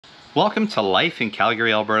Welcome to Life in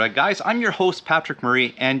Calgary, Alberta. Guys, I'm your host, Patrick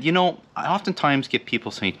Murray, and I oftentimes get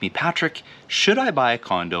people saying to me, Patrick, should I buy a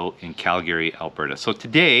condo in Calgary, Alberta? So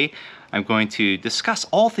today, I'm going to discuss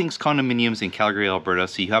all things condominiums in Calgary, Alberta,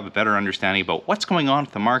 so you have a better understanding about what's going on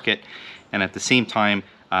with the market, and at the same time,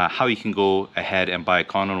 how you can go ahead and buy a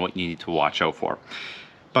condo and what you need to watch out for.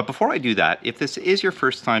 But before I do that, if this is your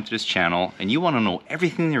first time to this channel and you want to know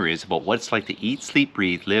everything there is about what it's like to eat, sleep,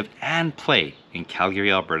 breathe, live, and play in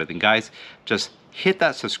Calgary, Alberta, then guys, just hit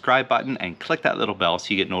that subscribe button and click that little bell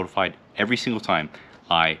so you get notified every single time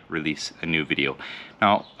I release a new video.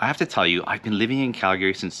 Now, I have to tell you, I've been living in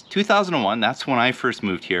Calgary since 2001. That's when I first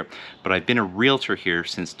moved here, but I've been a realtor here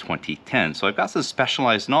since 2010. So I've got some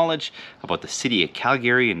specialized knowledge about the city of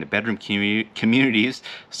Calgary and the bedroom communities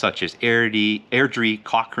such as Airdrie,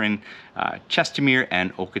 Cochrane, Chestermere,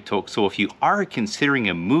 and Okotoks. So if you are considering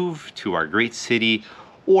a move to our great city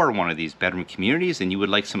or one of these bedroom communities and you would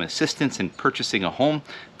like some assistance in purchasing a home,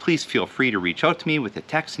 please feel free to reach out to me with a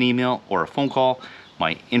text, an email, or a phone call.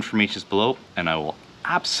 My information is below and I will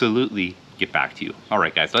absolutely get back to you. All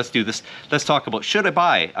right, guys, let's do this. Let's talk about should I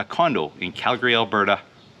buy a condo in Calgary, Alberta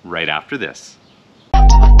right after this.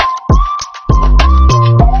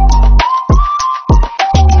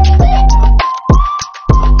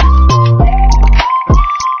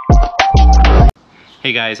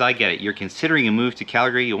 Hey guys, I get it. You're considering a move to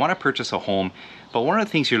Calgary, you want to purchase a home, but one of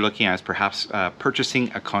the things you're looking at is perhaps purchasing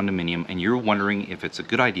a condominium and you're wondering if it's a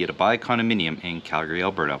good idea to buy a condominium in Calgary,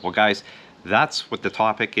 Alberta. Well guys, that's what the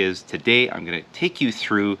topic is today. I'm going to take you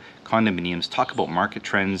through condominiums, talk about market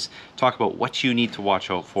trends, talk about what you need to watch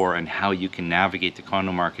out for and how you can navigate the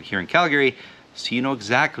condo market here in Calgary so you know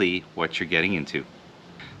exactly what you're getting into.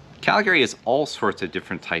 Calgary is all sorts of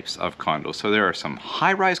different types of condos. So there are some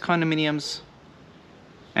high-rise condominiums,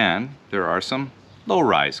 and there are some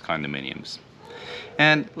low-rise condominiums.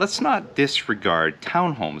 And let's not disregard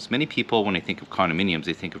townhomes. Many people, when they think of condominiums,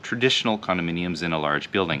 they think of traditional condominiums in a large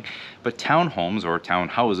building. But townhomes or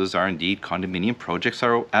townhouses are indeed condominium projects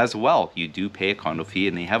as well. You do pay a condo fee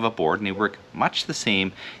and they have a board and they work much the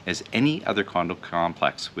same as any other condo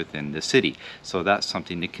complex within the city. So that's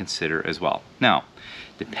something to consider as well. Now,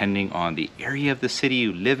 depending on the area of the city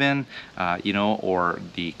you live in, or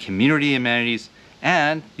the community amenities,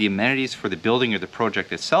 and the amenities for the building or the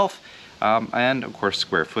project itself, and of course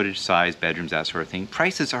square footage, size, bedrooms, that sort of thing,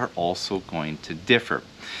 prices are also going to differ.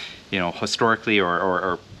 Historically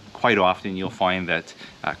or quite often you'll find that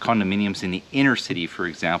condominiums in the inner city, for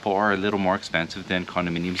example, are a little more expensive than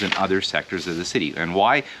condominiums in other sectors of the city. And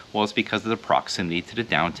why? Well, it's because of the proximity to the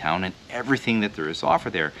downtown and everything that there is to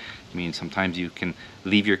offer there. I mean, sometimes you can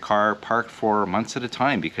leave your car parked for months at a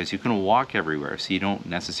time because you can walk everywhere, so you don't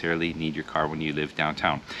necessarily need your car when you live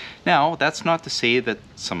downtown. Now, that's not to say that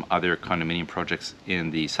some other condominium projects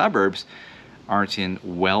in the suburbs aren't in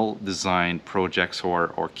well-designed projects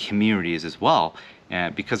or communities as well,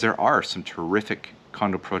 because there are some terrific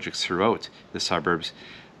condo projects throughout the suburbs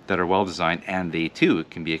that are well-designed, and they too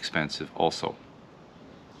can be expensive also.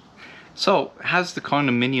 So, has the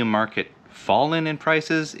condominium market fallen in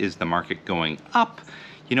prices? Is the market going up?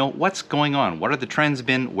 What's going on? What are the trends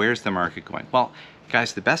been? Where's the market going? Well,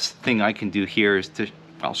 guys, the best thing I can do here is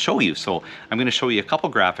I'll show you. So I'm going to show you a couple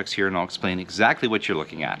graphics here and I'll explain exactly what you're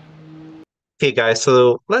looking at. Okay, guys,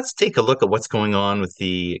 so let's take a look at what's going on with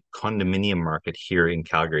the condominium market here in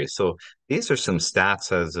Calgary. So these are some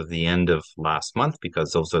stats as of the end of last month,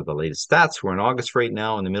 because those are the latest stats. We're in August right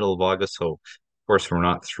now, in the middle of August. So of course, we're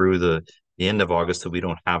not through the end of August, so we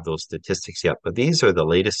don't have those statistics yet. But these are the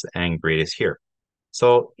latest and greatest here.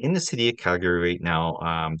 So in the city of Calgary right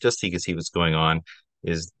now, just so you can see what's going on,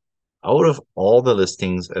 is out of all the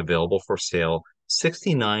listings available for sale,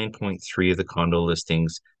 69.3 of the condo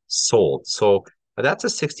listings sold. So that's a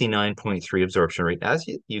 69.3 absorption rate. As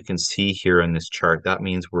you can see here in this chart, that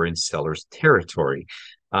means we're in seller's territory.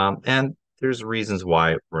 And there's reasons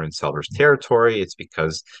why we're in seller's territory. It's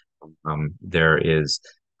because there is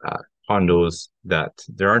condos that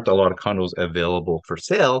there aren't a lot of condos available for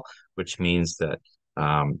sale, which means that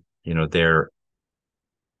they're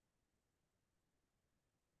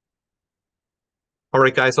all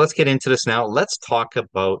right, guys, let's get into this now. Let's talk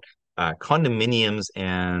about condominiums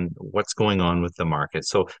and what's going on with the market.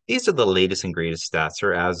 So these are the latest and greatest stats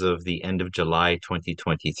are as of the end of July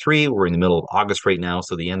 2023. We're in the middle of August right now,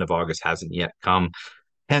 so the end of August hasn't yet come.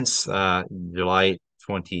 Hence, July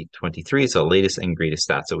 2023 is the latest and greatest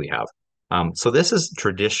stats that we have. So this is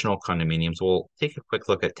traditional condominiums. We'll take a quick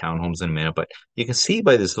look at townhomes in a minute, but you can see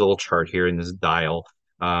by this little chart here in this dial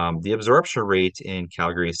The absorption rate in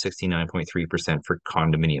Calgary is 69.3% for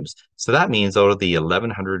condominiums. So that means out of the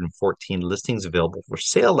 1,114 listings available for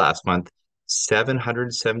sale last month,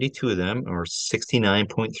 772 of them, or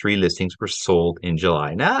 69.3 listings, were sold in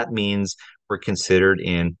July. And that means we're considered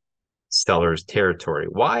in seller's territory.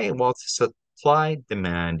 Why? Well, it's a supply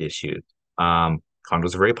demand issue.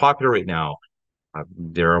 Condos are very popular right now.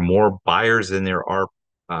 There are more buyers than there are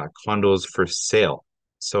condos for sale.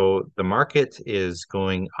 So the market is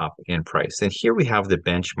going up in price. And here we have the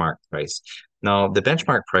benchmark price. Now, the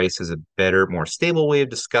benchmark price is a better, more stable way of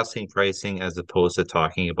discussing pricing as opposed to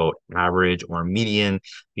talking about average or median,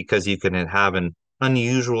 because you can have an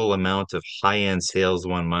unusual amount of high-end sales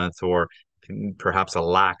one month, or perhaps a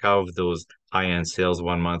lack of those high-end sales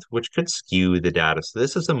one month, which could skew the data. So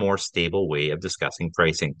this is a more stable way of discussing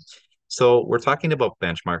pricing. So we're talking about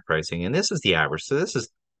benchmark pricing, and this is the average. So this is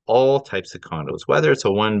all types of condos, whether it's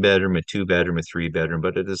a one bedroom, a two bedroom, a three bedroom,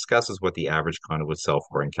 but it discusses what the average condo would sell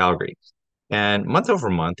for in Calgary. And month over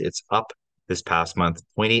month, it's up this past month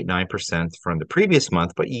 0.89% from the previous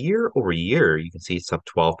month, but year over year, you can see it's up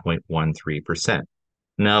 12.13%.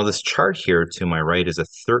 Now, this chart here to my right is a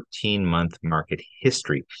 13-month market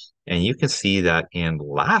history. And you can see that in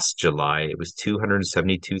last July, it was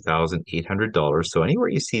 $272,800. So anywhere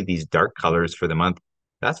you see these dark colors for the month,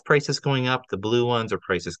 that's prices going up. The blue ones are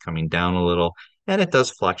prices coming down a little. And it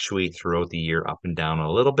does fluctuate throughout the year up and down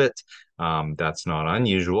a little bit. That's not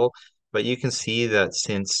unusual. But you can see that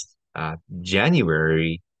since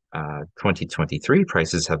January 2023,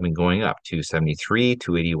 prices have been going up. 273,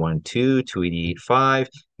 281, 288.5.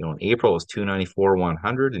 In April it was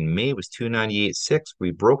 294,100. In May it was 298,600.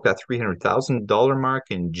 We broke that $300,000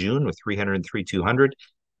 mark in June with 303,200,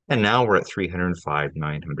 and now we're at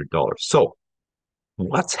 305,900. So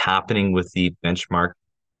what's happening with the benchmark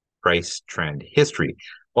price trend history?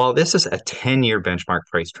 Well, this is a 10-year benchmark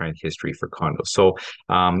price trend history for condos. So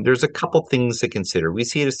there's a couple things to consider. We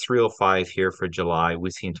see it as 305 here for July.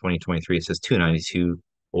 We see in 2023 it says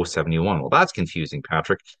 292,071. Well, that's confusing,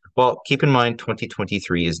 Patrick. Well, keep in mind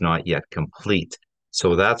 2023 is not yet complete.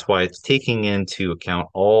 So that's why it's taking into account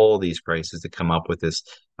all these prices to come up with this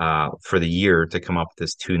for the year, to come up with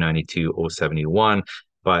this 292,071.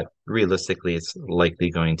 But realistically, it's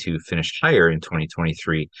likely going to finish higher in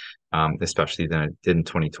 2023, especially than it did in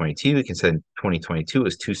 2022. You can say 2022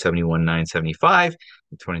 is 271,975.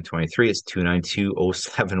 In 2023, it's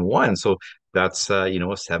 292,071. So that's a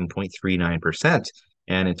 7.39%.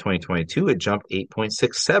 And in 2022, it jumped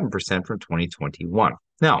 8.67% from 2021.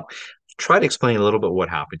 Now, try to explain a little bit what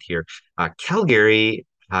happened here. Calgary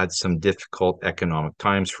had some difficult economic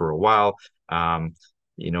times for a while.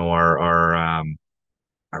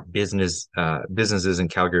 Our businesses in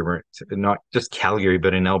Calgary were not just Calgary,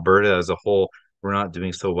 but in Alberta as a whole, we're not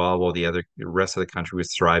doing so well, while the rest of the country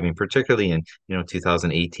was thriving, particularly in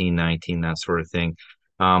 2018, 19, that sort of thing.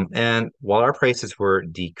 And while our prices were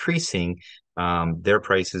decreasing, their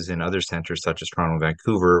prices in other centers such as Toronto and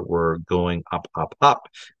Vancouver were going up,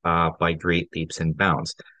 by great leaps and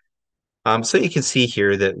bounds. So you can see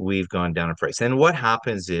here that we've gone down in price. And what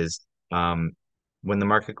happens is, when the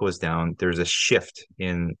market goes down, there's a shift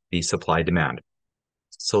in the supply demand.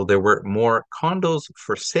 So there were more condos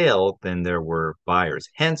for sale than there were buyers.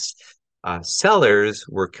 Hence, sellers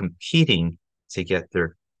were competing to get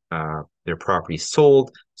their property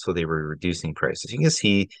sold, so they were reducing prices. You can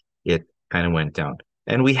see it kind of went down.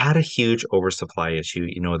 And we had a huge oversupply issue.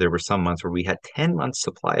 There were some months where we had 10 months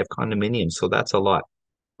supply of condominiums, so that's a lot.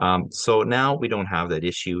 So now we don't have that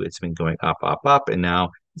issue. It's been going up, and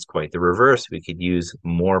now it's quite the reverse. We could use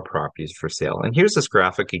more properties for sale. And here's this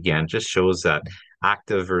graphic again, just shows that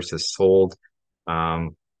active versus sold.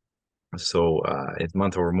 It's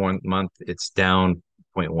month over month, it's down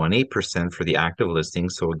 0.18% for the active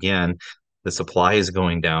listings. So again, the supply is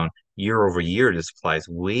going down. Year over year, the supply is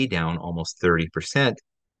way down, almost 30%.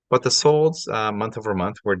 But the solds month over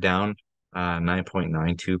month were down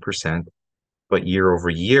 9.92%. But year over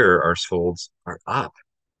year, our solds are up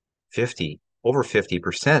over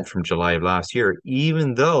 50% from July of last year,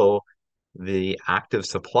 even though the active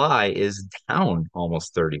supply is down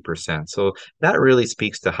almost 30%. So that really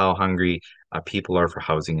speaks to how hungry people are for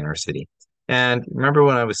housing in our city. And remember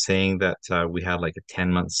when I was saying that we had like a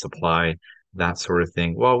 10-month supply, that sort of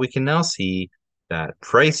thing? Well, we can now see that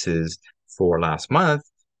prices for last month,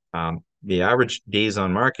 the average days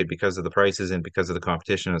on market, because of the prices and because of the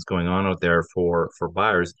competition that's going on out there for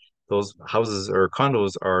buyers, those houses or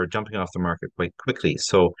condos are jumping off the market quite quickly.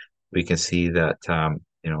 So we can see that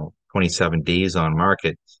 27 days on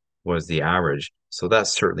market was the average. So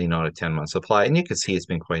that's certainly not a 10-month supply. And you can see it's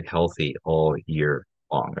been quite healthy all year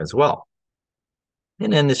long as well.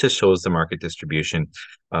 And then this just shows the market distribution,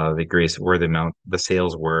 the greatest where the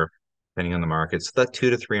sales were, depending on the market. So that 2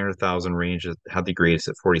 to 300,000 range had the greatest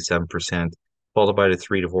at 47%, followed by the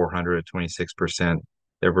 3 to 400 at 26%.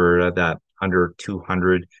 There were that under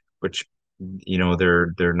 200, which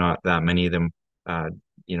they're not that many of them. Uh,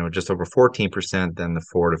 just over 14%. Then the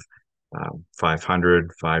 4 to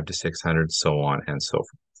 500, 5 to 600, so on and so forth.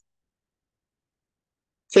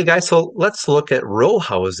 Okay, guys, so let's look at row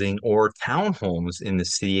housing or townhomes in the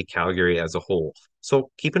city of Calgary as a whole. So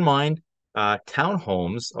keep in mind,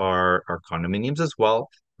 townhomes are condominiums as well.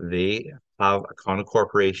 They have a condo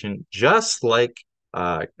corporation, just like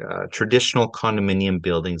traditional condominium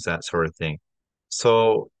buildings, that sort of thing.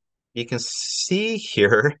 So you can see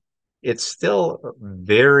here, it's still a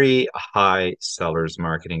very high sellers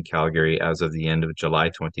market in Calgary as of the end of July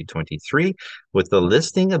 2023, with the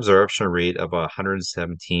listing absorption rate of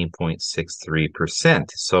 117.63%.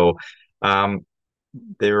 So um,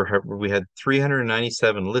 we had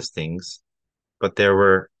 397 listings, but there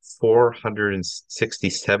were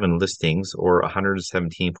 467 listings, or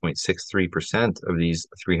 117.63% of these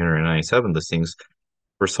 397 listings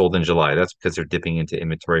were sold in July. That's because they're dipping into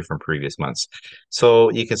inventory from previous months.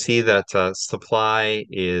 So you can see that supply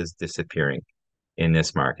is disappearing in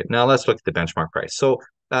this market. Now let's look at the benchmark price. So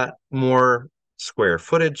more square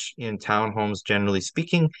footage in townhomes, generally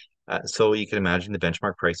speaking. So you can imagine the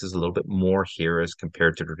benchmark price is a little bit more here as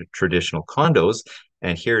compared to traditional condos.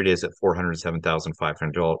 And here it is at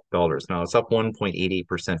 $407,500. Now it's up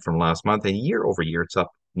 1.88% from last month, and year over year, it's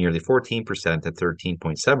up nearly 14% at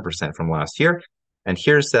 13.7% from last year. And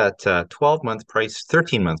here's that 12-month price,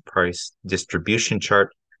 13-month price distribution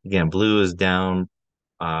chart. Again, blue is down,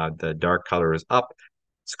 the dark color is up.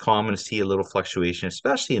 It's common to see a little fluctuation,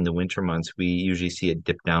 especially in the winter months. We usually see it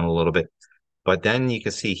dip down a little bit. But then you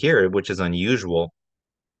can see here, which is unusual,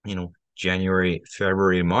 January,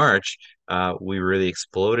 February, March, we really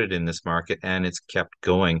exploded in this market, and it's kept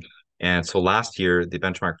going. And so last year, the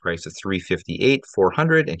benchmark price is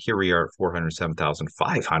 358,400, and here we are at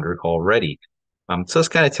 407,500 already. So this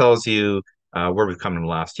kind of tells you where we've come from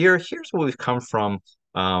last year. Here's where we've come from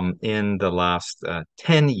in the last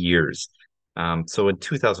 10 years. So in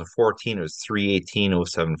 2014, it was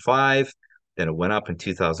 318,075. Then it went up in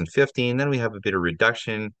 2015. Then we have a bit of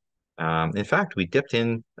reduction. In fact, we dipped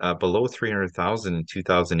in below 300,000 in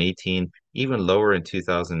 2018, even lower in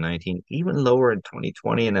 2019, even lower in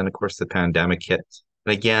 2020. And then, of course, the pandemic hit.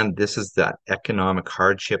 And again, this is that economic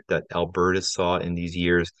hardship that Alberta saw in these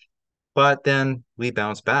years. But then we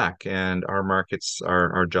bounced back, and our markets,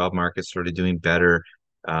 our job markets started doing better.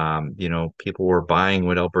 People were buying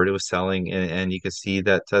what Alberta was selling, and you could see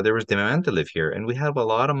that there was demand to live here. And we have a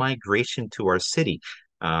lot of migration to our city.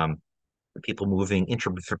 People moving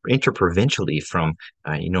interprovincially from,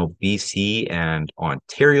 BC and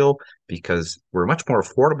Ontario, because we're much more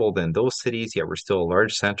affordable than those cities, yet we're still a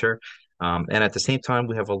large center. And at the same time,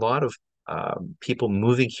 we have a lot of people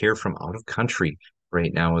moving here from out of country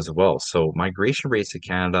right now as well. So migration rates to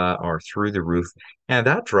Canada are through the roof, and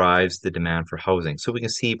that drives the demand for housing. So we can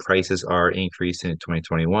see prices are increasing in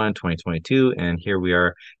 2021, 2022, and here we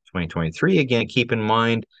are 2023. Again, keep in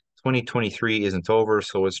mind, 2023 isn't over,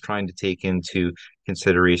 so it's trying to take into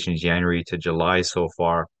consideration January to July so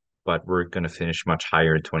far, but we're going to finish much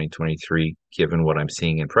higher in 2023, given what I'm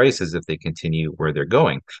seeing in prices if they continue where they're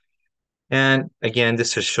going. And again,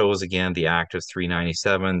 this just shows again the actives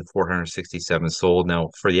 397, 467 sold. Now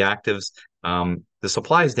for the actives, the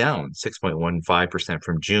supply is down 6.15%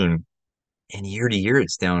 from June, and year to year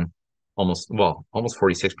it's down almost 46%,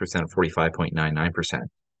 45.99%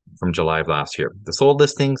 from July of last year. The sold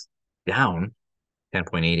listings down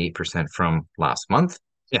 10.88% from last month.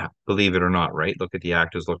 Yeah, believe it or not, right? Look at the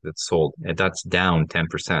actives, look at the sold, and that's down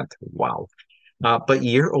 10%. Wow. But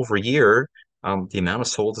year over year, the amount of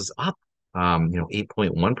sold is up,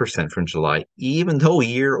 8.1% from July, even though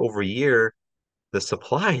year over year, the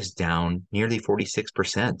supply is down nearly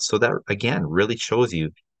 46%. So that, again, really shows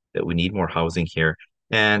you that we need more housing here.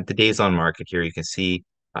 And the days on market here, you can see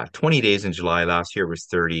 20 days in July. Last year was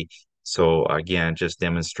 30. So again, just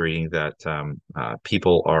demonstrating that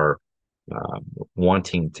people are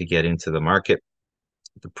wanting to get into the market.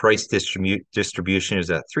 The price distribution is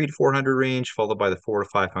at 3 to 400 range, followed by the 4 to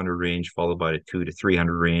 500 range, followed by the 2 to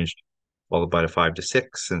 300 range, followed by the 5 to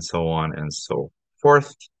 6, and so on and so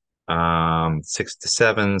forth. 6 to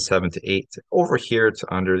 7, 7 to 8. Over here, it's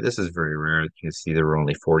under. This is very rare. You can see there were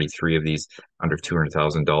only 43 of these under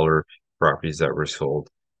 $200,000 properties that were sold.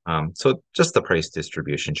 So just the price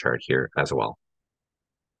distribution chart here as well.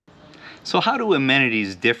 So how do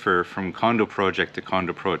amenities differ from condo project to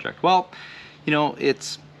condo project? Well,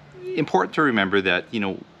 it's important to remember that,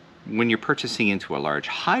 when you're purchasing into a large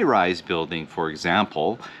high-rise building, for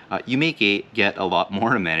example, you may get a lot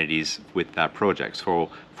more amenities with that project.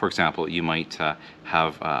 So, for example, you might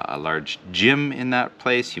have a large gym in that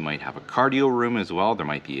place. You might have a cardio room as well. There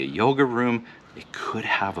might be a yoga room. It could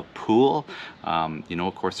have a pool.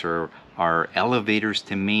 Of course, there are elevators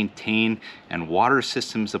to maintain and water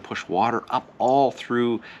systems to push water up all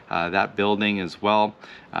through that building as well.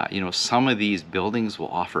 Some of these buildings will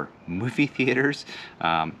offer movie theaters.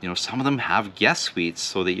 Some of them have guest suites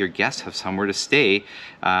so that your guests have somewhere to stay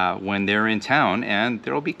when they're in town, and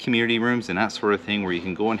there will be community rooms and that sort of thing where you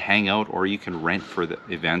can go and hang out, or you can rent for the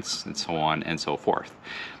events and so on and so forth.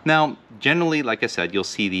 Now, generally, like I said, you'll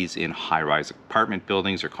see these in high-rise apartment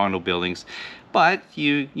buildings or condo buildings, but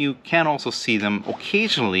you can also see them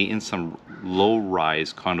occasionally in some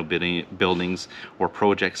low-rise condo buildings or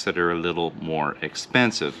projects that are a little more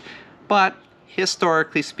expensive. But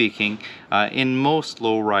historically speaking, in most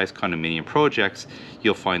low-rise condominium projects,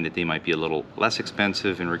 you'll find that they might be a little less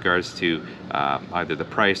expensive in regards to either the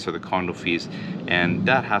price or the condo fees, and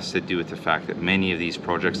that has to do with the fact that many of these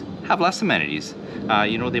projects have less amenities.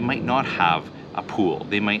 They might not have a pool,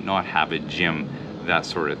 they might not have a gym, that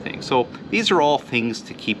sort of thing. So these are all things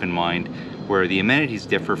to keep in mind where the amenities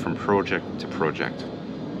differ from project to project.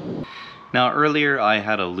 Now, earlier I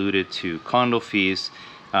had alluded to condo fees.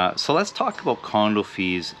 So let's talk about condo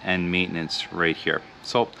fees and maintenance right here.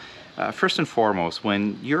 So first and foremost,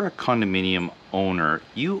 when you're a condominium owner,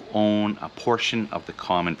 you own a portion of the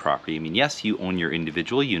common property. I mean, yes, you own your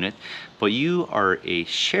individual unit, but you are a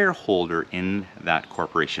shareholder in that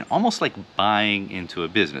corporation, almost like buying into a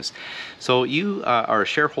business. So you are a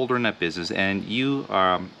shareholder in that business, and you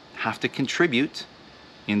have to contribute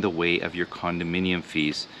in the way of your condominium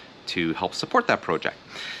fees to help support that project.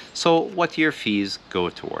 So what do your fees go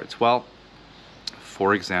towards? Well,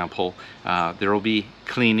 for example, there will be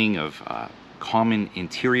cleaning of common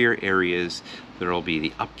interior areas. There will be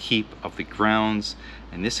the upkeep of the grounds,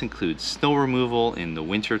 and this includes snow removal in the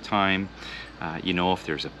winter time. If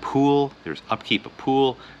there's a pool, there's upkeep of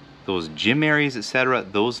pool. Those gym areas, etc.,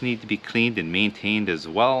 those need to be cleaned and maintained as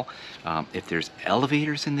well. If there's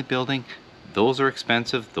elevators in the building, those are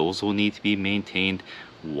expensive. Those will need to be maintained.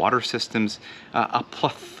 Water systems, a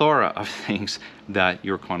plethora of things that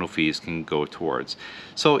your condo fees can go towards.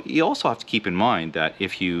 So you also have to keep in mind that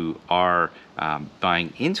if you are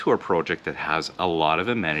buying into a project that has a lot of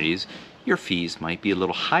amenities, your fees might be a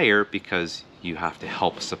little higher because you have to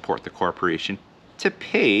help support the corporation to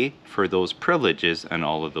pay for those privileges and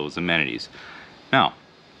all of those amenities. Now,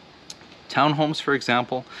 townhomes, for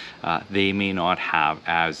example, they may not have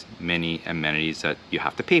as many amenities that you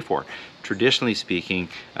have to pay for. Traditionally speaking,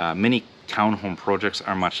 many townhome projects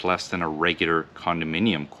are much less than a regular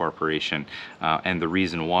condominium corporation, and the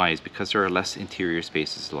reason why is because there are less interior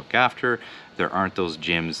spaces to look after. There aren't those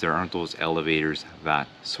gyms, there aren't those elevators, that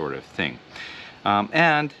sort of thing.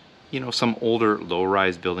 And some older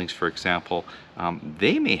low-rise buildings, for example,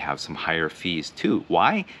 they may have some higher fees too.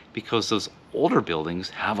 Why? Because those older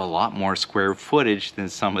buildings have a lot more square footage than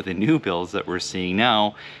some of the new builds that we're seeing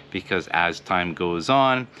now, because as time goes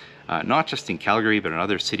on, not just in Calgary, but in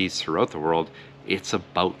other cities throughout the world, it's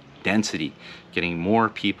about density, getting more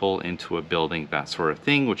people into a building, that sort of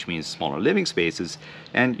thing, which means smaller living spaces,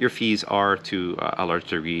 and your fees are to a large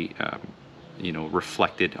degree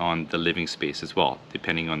reflected on the living space as well,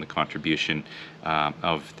 depending on the contribution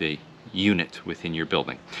of the unit within your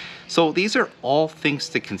building. So these are all things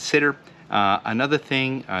to consider. Another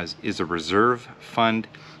thing is a reserve fund.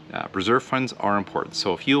 Reserve funds are important.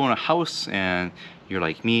 So if you own a house and you're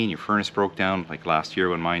like me and your furnace broke down, like last year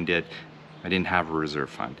when mine did, I didn't have a reserve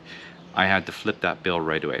fund. I had to flip that bill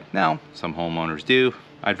right away. Now, some homeowners do.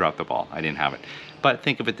 I dropped the ball. I didn't have it. But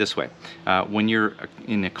think of it this way. When you're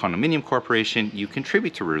in a condominium corporation, you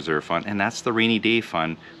contribute to a reserve fund, and that's the rainy day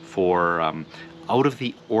fund for out of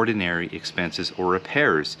the ordinary expenses or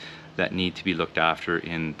repairs that need to be looked after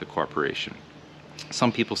in the corporation.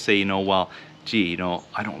 Some people say, well, gee,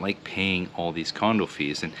 I don't like paying all these condo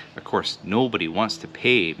fees. And of course, nobody wants to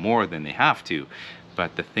pay more than they have to.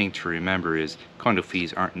 But the thing to remember is condo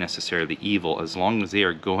fees aren't necessarily evil as long as they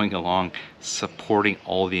are going along supporting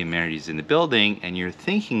all the amenities in the building, and you're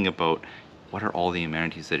thinking about what are all the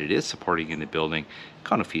amenities that it is supporting in the building.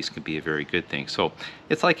 Condo fees can be a very good thing. So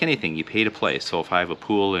it's like anything, you pay to play. So if I have a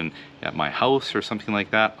pool at my house or something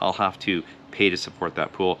like that, I'll have to pay to support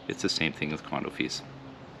that pool. It's the same thing with condo fees.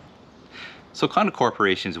 So condo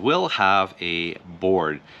corporations will have a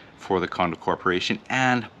board for the condo corporation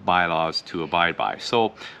and bylaws to abide by.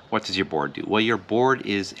 So what does your board do? Well, your board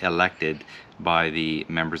is elected by the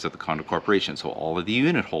members of the condo corporation, so all of the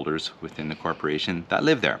unit holders within the corporation that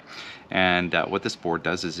live there. And what this board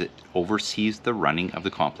does is it oversees the running of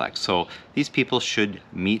the complex. So these people should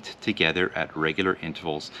meet together at regular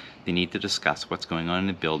intervals. They need to discuss what's going on in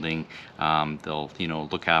the building. They'll,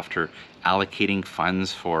 look after allocating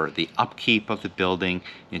funds for the upkeep of the building,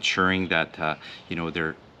 ensuring that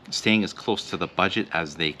they're staying as close to the budget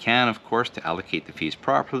as they can, of course, to allocate the fees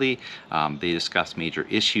properly. They discuss major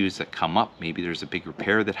issues that come up. Maybe there's a big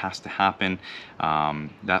repair that has to happen,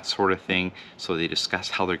 that sort of thing. So they discuss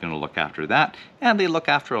how they're going to look after that. And they look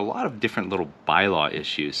after a lot of different little bylaw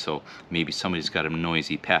issues. So maybe somebody's got a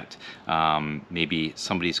noisy pet. Maybe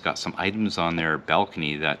somebody's got some items on their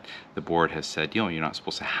balcony that the board has said, you're not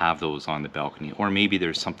supposed to have those on the balcony. Or maybe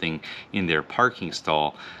there's something in their parking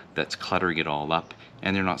stall that's cluttering it all up,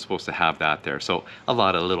 and they're not supposed to have that there. So a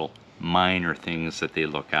lot of little minor things that they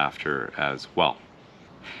look after as well.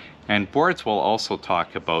 And boards will also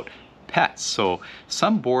talk about pets. So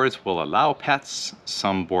some boards will allow pets,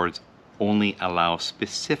 some boards only allow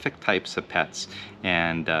specific types of pets,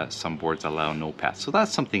 and some boards allow no pets. So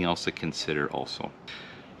that's something else to consider also.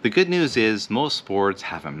 The good news is most boards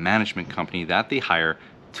have a management company that they hire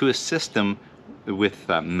to assist them with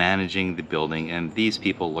managing the building, and these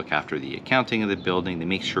people look after the accounting of the building. They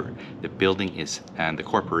make sure the building is and the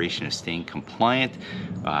corporation is staying compliant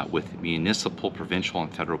with municipal, provincial,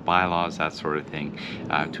 and federal bylaws, that sort of thing,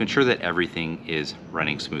 to ensure that everything is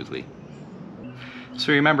running smoothly.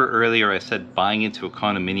 So remember earlier I said buying into a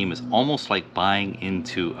condominium is almost like buying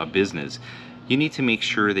into a business. You need to make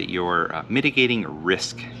sure that you're mitigating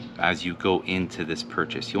risk as you go into this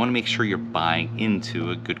purchase. You want to make sure you're buying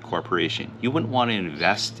into a good corporation. You wouldn't want to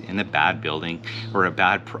invest in a bad building or a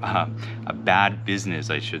bad business,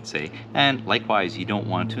 I should say. And likewise, you don't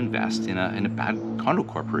want to invest in a bad condo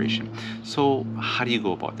corporation. So how do you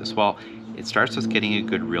go about this? Well, it starts with getting a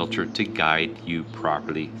good realtor to guide you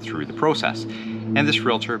properly through the process. And this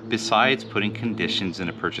realtor, besides putting conditions in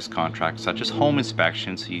a purchase contract, such as home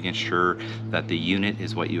inspection, so you can ensure that the unit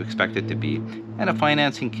is what you expect it to be, and a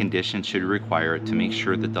financing condition should require it to make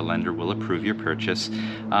sure that the lender will approve your purchase,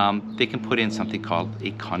 they can put in something called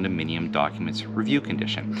a condominium documents review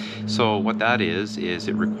condition. So what that is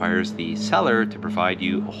it requires the seller to provide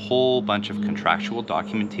you a whole bunch of contractual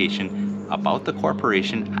documentation about the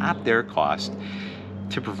corporation at their cost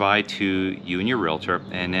to provide to you and your realtor,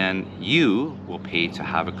 and then you will pay to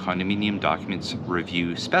have a condominium documents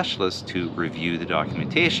review specialist to review the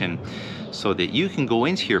documentation so that you can go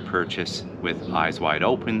into your purchase with eyes wide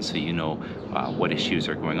open, so you know what issues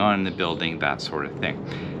are going on in the building, that sort of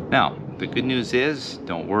thing. Now, the good news is,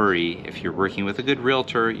 don't worry, if you're working with a good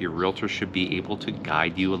realtor, your realtor should be able to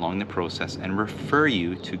guide you along the process and refer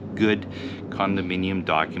you to good condominium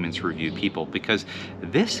documents review people, because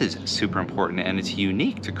this is super important and it's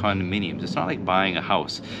unique to condominiums. It's not like buying a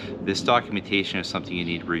house. This documentation is something you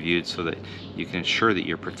need reviewed so that you can ensure that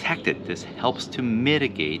you're protected. This helps to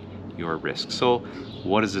mitigate your risk. So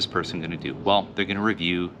what is this person going to do? Well, they're going to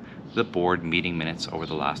review the board meeting minutes over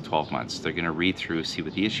the last 12 months. They're going to read through, see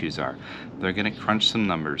what the issues are. They're going to crunch some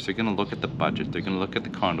numbers. They're going to look at the budget. They're going to look at the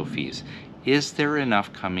condo fees. Is there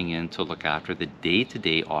enough coming in to look after the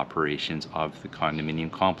day-to-day operations of the condominium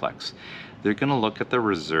complex? They're going to look at the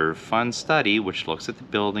reserve fund study, which looks at the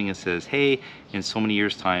building and says, hey, in so many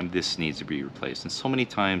years time this needs to be replaced, in so many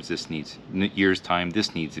times this needs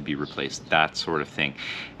to be replaced, that sort of thing.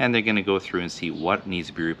 And they're going to go through and see what needs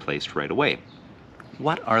to be replaced right away.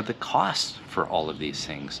 What are the costs for all of these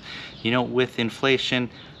things? With inflation,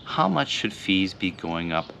 how much should fees be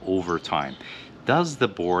going up over time? Does the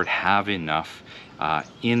board have enough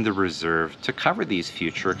in the reserve to cover these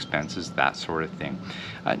future expenses, that sort of thing?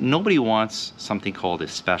 Nobody wants something called a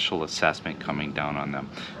special assessment coming down on them.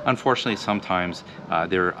 Unfortunately, sometimes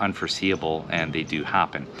they're unforeseeable and they do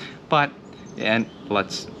happen.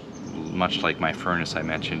 Much like my furnace I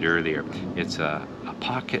mentioned earlier, it's a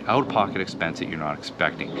out-of-pocket expense that you're not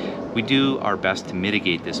expecting. We do our best to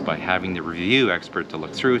mitigate this by having the review expert to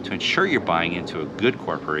look through to ensure you're buying into a good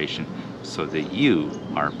corporation so that you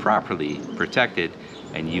are properly protected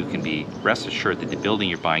and you can be rest assured that the building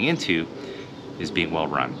you're buying into is being well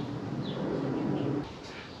run.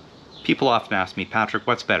 People often ask me, Patrick,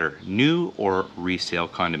 what's better, new or resale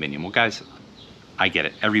condominium? Well, guys, I get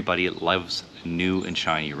it. Everybody loves new and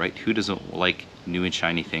shiny, right? Who doesn't like new and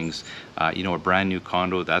shiny things? A brand new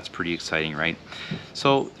condo, that's pretty exciting, right?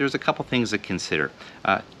 So there's a couple things to consider.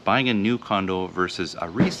 Buying a new condo versus a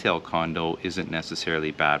resale condo isn't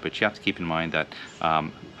necessarily bad, but you have to keep in mind that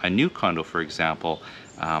a new condo, for example,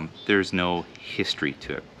 there's no history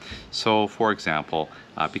to it. So for example,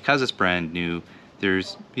 because it's brand new,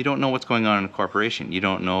 you don't know what's going on in a corporation. You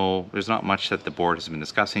don't know, there's not much that the board has been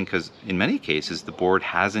discussing, because in many cases the board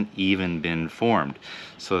hasn't even been formed.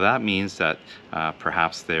 So that means that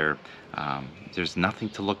perhaps there's nothing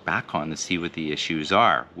to look back on to see what the issues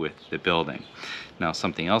are with the building. Now,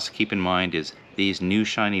 something else to keep in mind is these new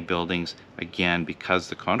shiny buildings, again, because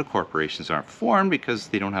the condo corporations aren't formed, because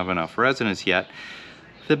they don't have enough residents yet,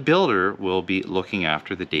 the builder will be looking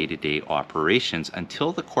after the day-to-day operations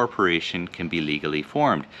until the corporation can be legally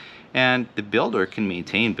formed. And the builder can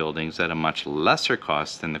maintain buildings at a much lesser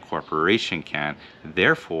cost than the corporation can.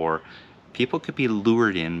 Therefore, people could be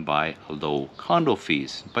lured in by low condo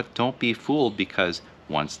fees. But don't be fooled, because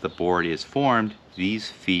once the board is formed, these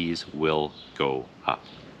fees will go up.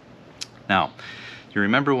 Now, you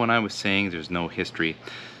remember when I was saying there's no history?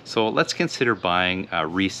 So let's consider buying a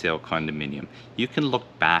resale condominium. You can look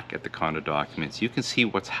back at the condo documents. You can see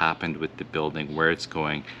what's happened with the building, where it's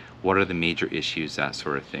going, what are the major issues, that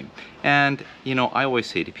sort of thing. And you know, I always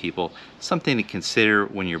say to people, something to consider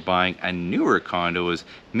when you're buying a newer condo is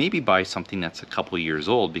maybe buy something that's a couple years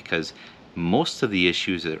old, because most of the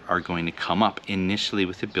issues that are going to come up initially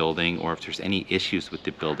with the building, or if there's any issues with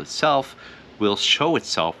the build itself, will show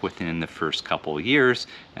itself within the first couple of years,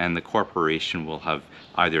 and the corporation will have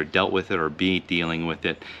either dealt with it or be dealing with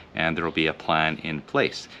it, and there will be a plan in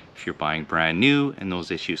place. If you're buying brand new and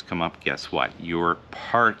those issues come up, guess what? You're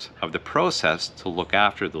part of the process to look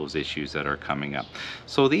after those issues that are coming up.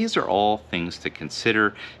 So these are all things to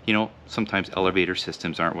consider. You know, sometimes elevator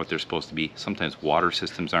systems aren't what they're supposed to be. Sometimes water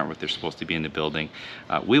systems aren't what they're supposed to be in the building.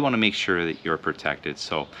 We want to make sure that you're protected.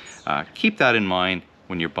 So keep that in mind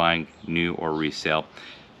when you're buying new or resale.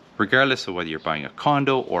 Regardless of whether you're buying a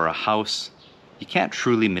condo or a house, you can't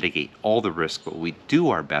truly mitigate all the risk, but we do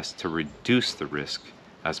our best to reduce the risk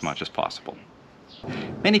as much as possible.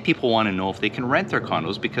 Many people want to know if they can rent their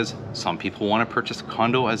condos, because some people want to purchase a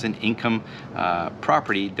condo as an income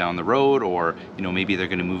property down the road, or you know, maybe they're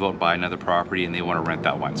going to move out and buy another property and they want to rent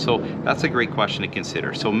that one. So that's a great question to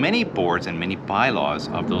consider. So many boards and many bylaws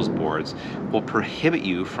of those boards will prohibit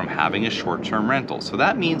you from having a short-term rental. So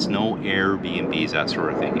that means no Airbnbs, that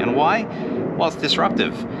sort of thing. And why? Well, it's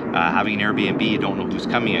disruptive. Having an Airbnb, you don't know who's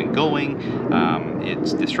coming and going.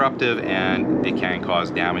 It's disruptive, and they can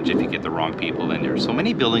cause damage if you get the wrong people in there. So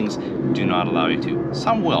many buildings do not allow you to.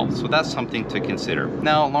 Some will, so that's something to consider.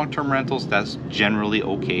 Now, long-term rentals, that's generally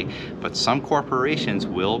okay, but some corporations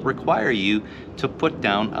will require you to put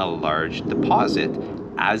down a large deposit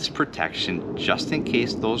as protection, just in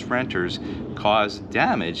case those renters cause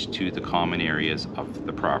damage to the common areas of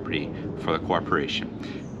the property for the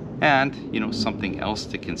corporation. And, you know, something else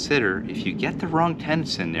to consider, if you get the wrong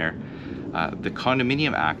tenants in there, the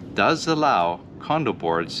Condominium Act does allow condo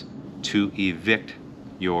boards to evict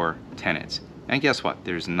your tenants. And guess what?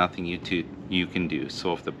 There's nothing you can do.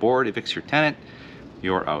 So if the board evicts your tenant,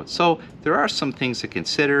 you're out. So there are some things to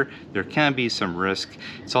consider. There can be some risk.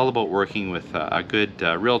 It's all about working with a good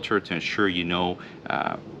realtor to ensure you know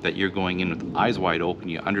that you're going in with eyes wide open,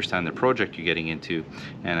 you understand the project you're getting into,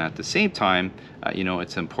 and at the same time, you know,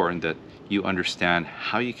 it's important that you understand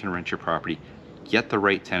how you can rent your property, get the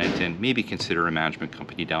right tenant in, maybe consider a management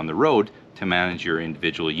company down the road to manage your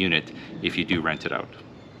individual unit if you do rent it out.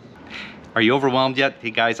 Are you overwhelmed yet?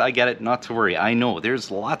 Hey guys, I get it, not to worry. I know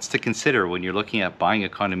there's lots to consider when you're looking at buying a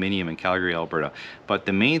condominium in Calgary, Alberta. But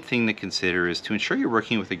the main thing to consider is to ensure you're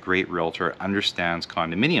working with a great realtor who understands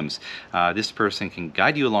condominiums. This person can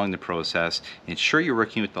guide you along the process, ensure you're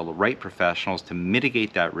working with the right professionals to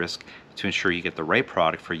mitigate that risk, to ensure you get the right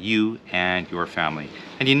product for you and your family.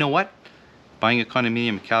 And you know what? Buying a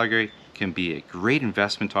condominium in Calgary can be a great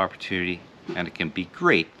investment opportunity, and it can be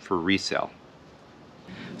great for resale.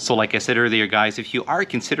 So like I said earlier, guys, if you are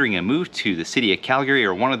considering a move to the city of Calgary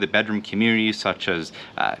or one of the bedroom communities such as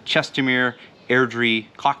Chestermere, Airdrie,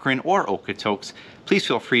 Cochrane, or Okotoks, please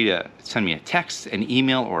feel free to send me a text, an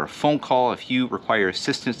email, or a phone call. If you require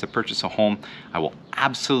assistance to purchase a home, I will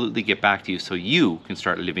absolutely get back to you so you can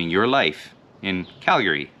start living your life in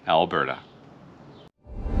Calgary, Alberta.